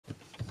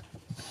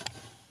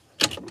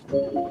I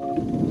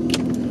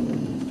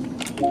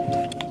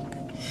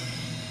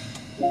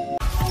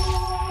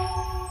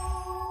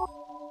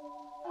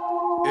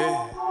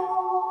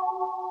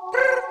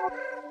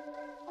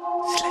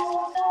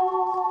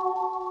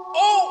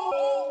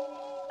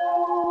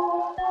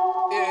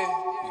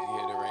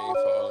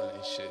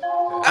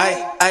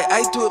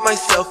do it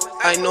myself.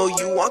 I know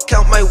you won't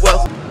count my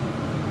wealth.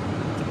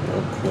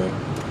 Okay.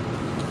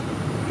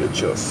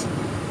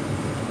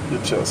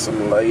 Get y'all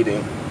some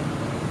lighting.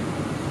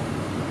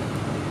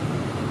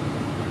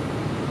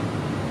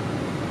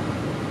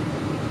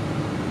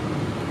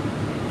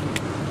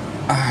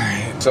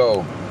 Alright,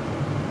 so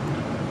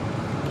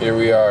here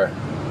we are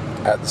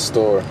at the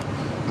store.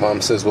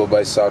 Mom says we'll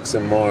buy socks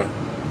and more.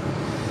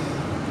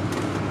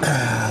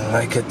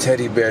 Like a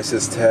teddy bear,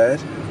 says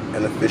Tad.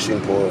 And a fishing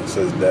pole,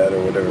 says Dad,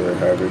 or whatever,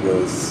 however it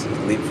goes.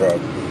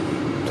 Leapfrog.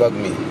 Plug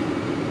me.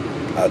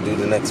 I'll do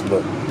the next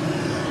book.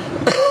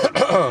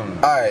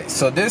 Alright,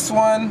 so this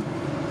one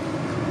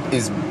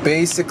is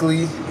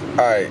basically...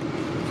 Alright,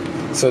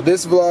 so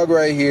this vlog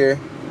right here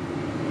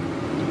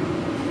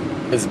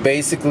is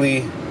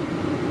basically...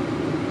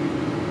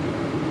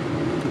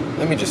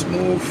 Let me just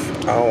move.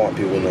 I don't want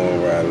people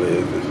knowing where I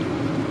live.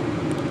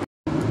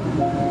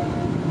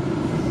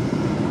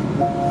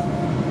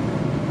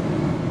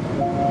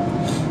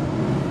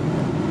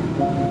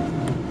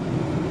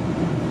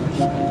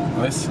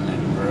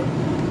 Listening, bro.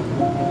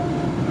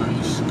 Are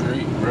you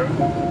straight, bro?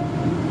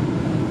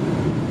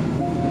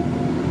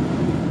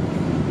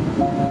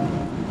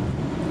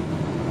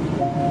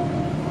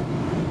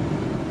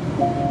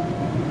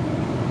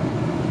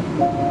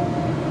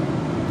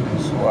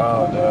 It's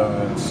wild,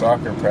 in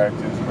soccer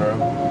practice, bro.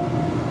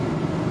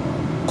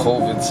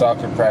 COVID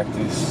soccer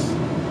practice.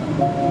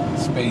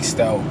 Spaced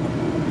out.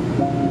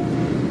 I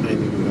ain't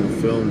even gonna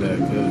film that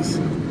because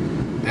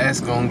that's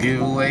gonna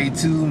give away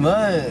too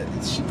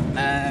much.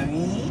 I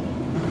mean,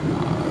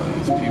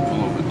 there's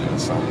people over there,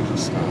 so I'm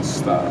just gonna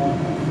stop.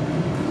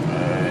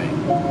 Right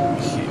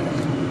here.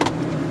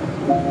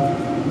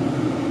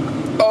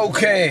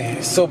 Okay,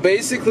 so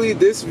basically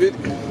this video.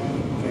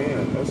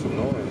 Damn, that's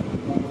annoying.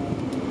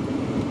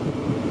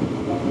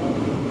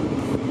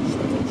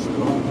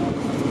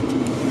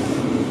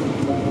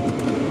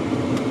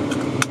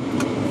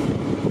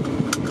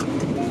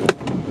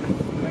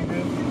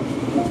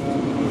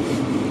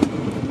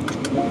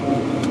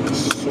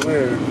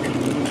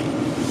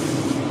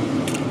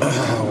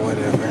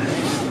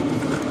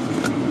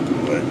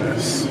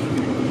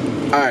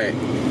 Alright,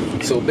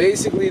 so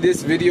basically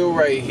this video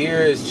right here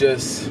is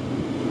just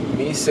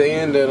me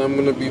saying that I'm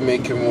gonna be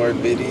making more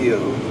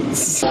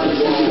videos.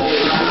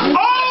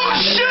 Oh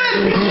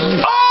shit!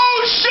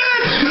 Oh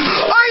shit!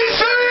 Are you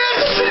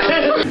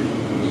serious?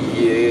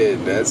 Yeah,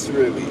 that's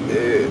really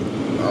it.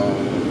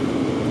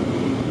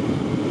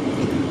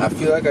 I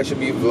feel like I should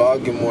be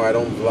vlogging more. I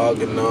don't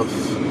vlog enough.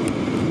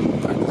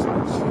 I just I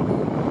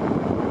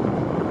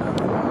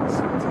vlog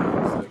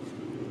sometimes. Like,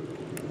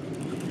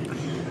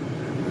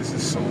 this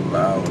is so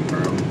loud,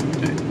 bro.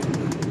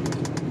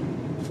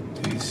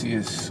 AC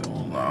is so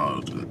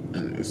loud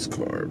in this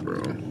car,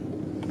 bro.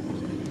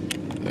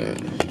 Yeah.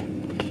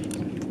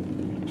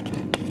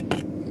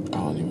 I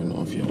don't even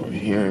know if y'all were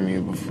hearing me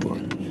before.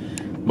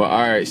 But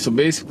alright, so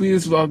basically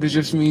this vlog is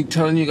just me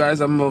telling you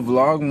guys I'm gonna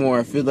vlog more.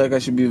 I feel like I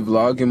should be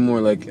vlogging more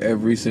like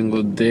every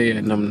single day,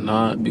 and I'm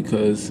not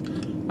because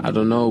I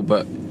don't know,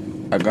 but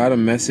I got a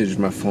message.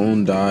 My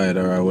phone died,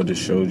 or I would have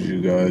showed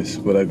you guys,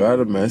 but I got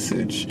a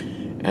message,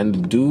 and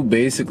the dude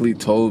basically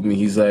told me,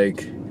 he's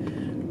like,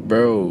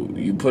 bro,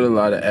 you put a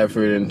lot of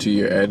effort into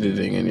your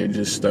editing and you're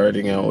just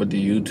starting out with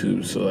the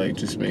YouTube, so like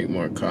just make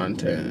more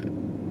content.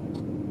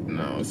 And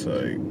I was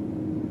like,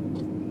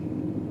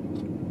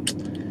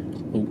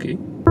 okay.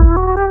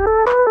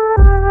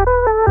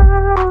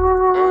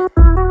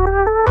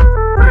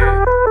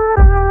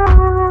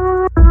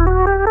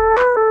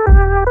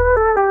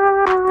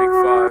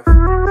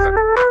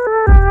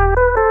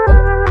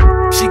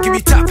 She give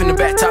me top in the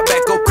back, top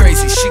back, go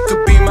crazy. She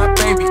could be my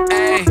baby,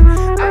 ayy.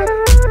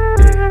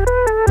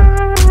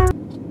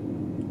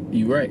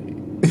 You right.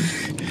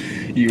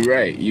 You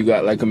right. You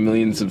got like 1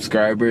 million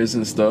subscribers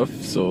and stuff,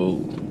 so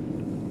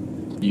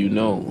you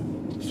know.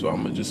 So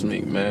I'm gonna just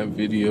make mad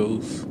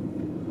videos.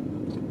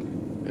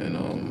 And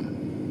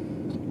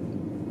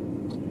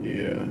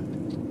yeah.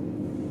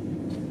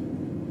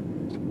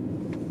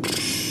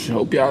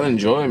 Hope y'all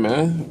enjoy,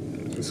 man.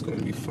 It's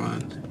gonna be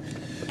fun.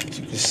 As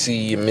you can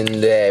see, I'm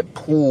in that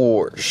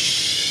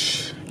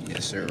Porsche.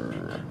 Yes, sir.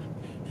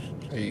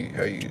 How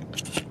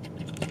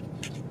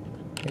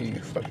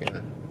you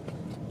fucking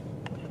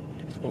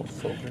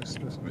focus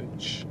this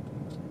bitch?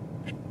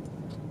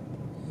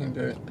 Ain't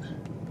that?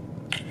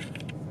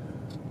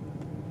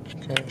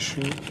 Can't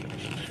shoot.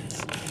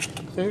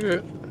 Ain't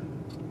it?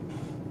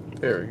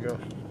 There we go.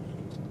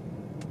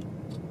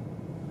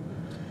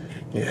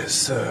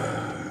 Yes,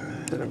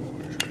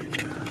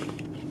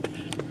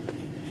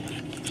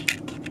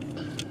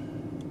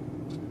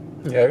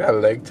 yeah, I got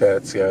leg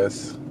tats,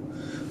 guys.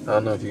 I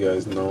don't know if you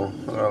guys know.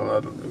 I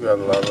got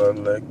a lot of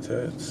leg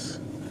tats.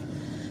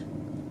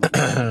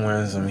 I'm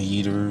wearing some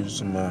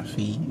heaters on my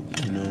feet,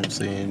 you know what I'm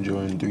saying?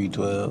 Jordan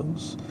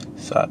 312s.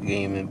 Sock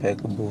game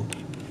impeccable.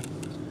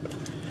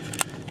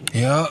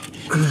 Yup.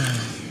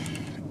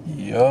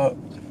 Yup.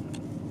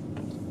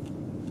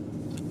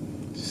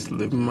 Just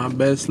living my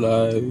best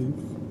life.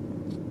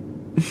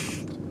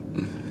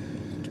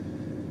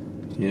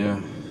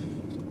 Yeah.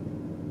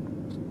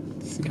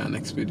 See y'all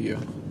next video.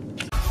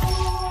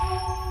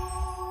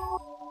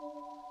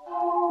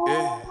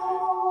 Yeah.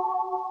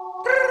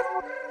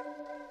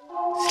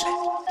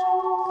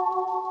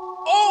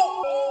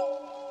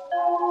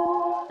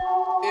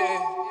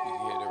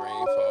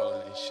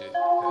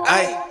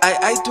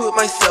 I do it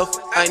myself.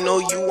 I know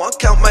you won't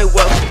count my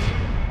wealth.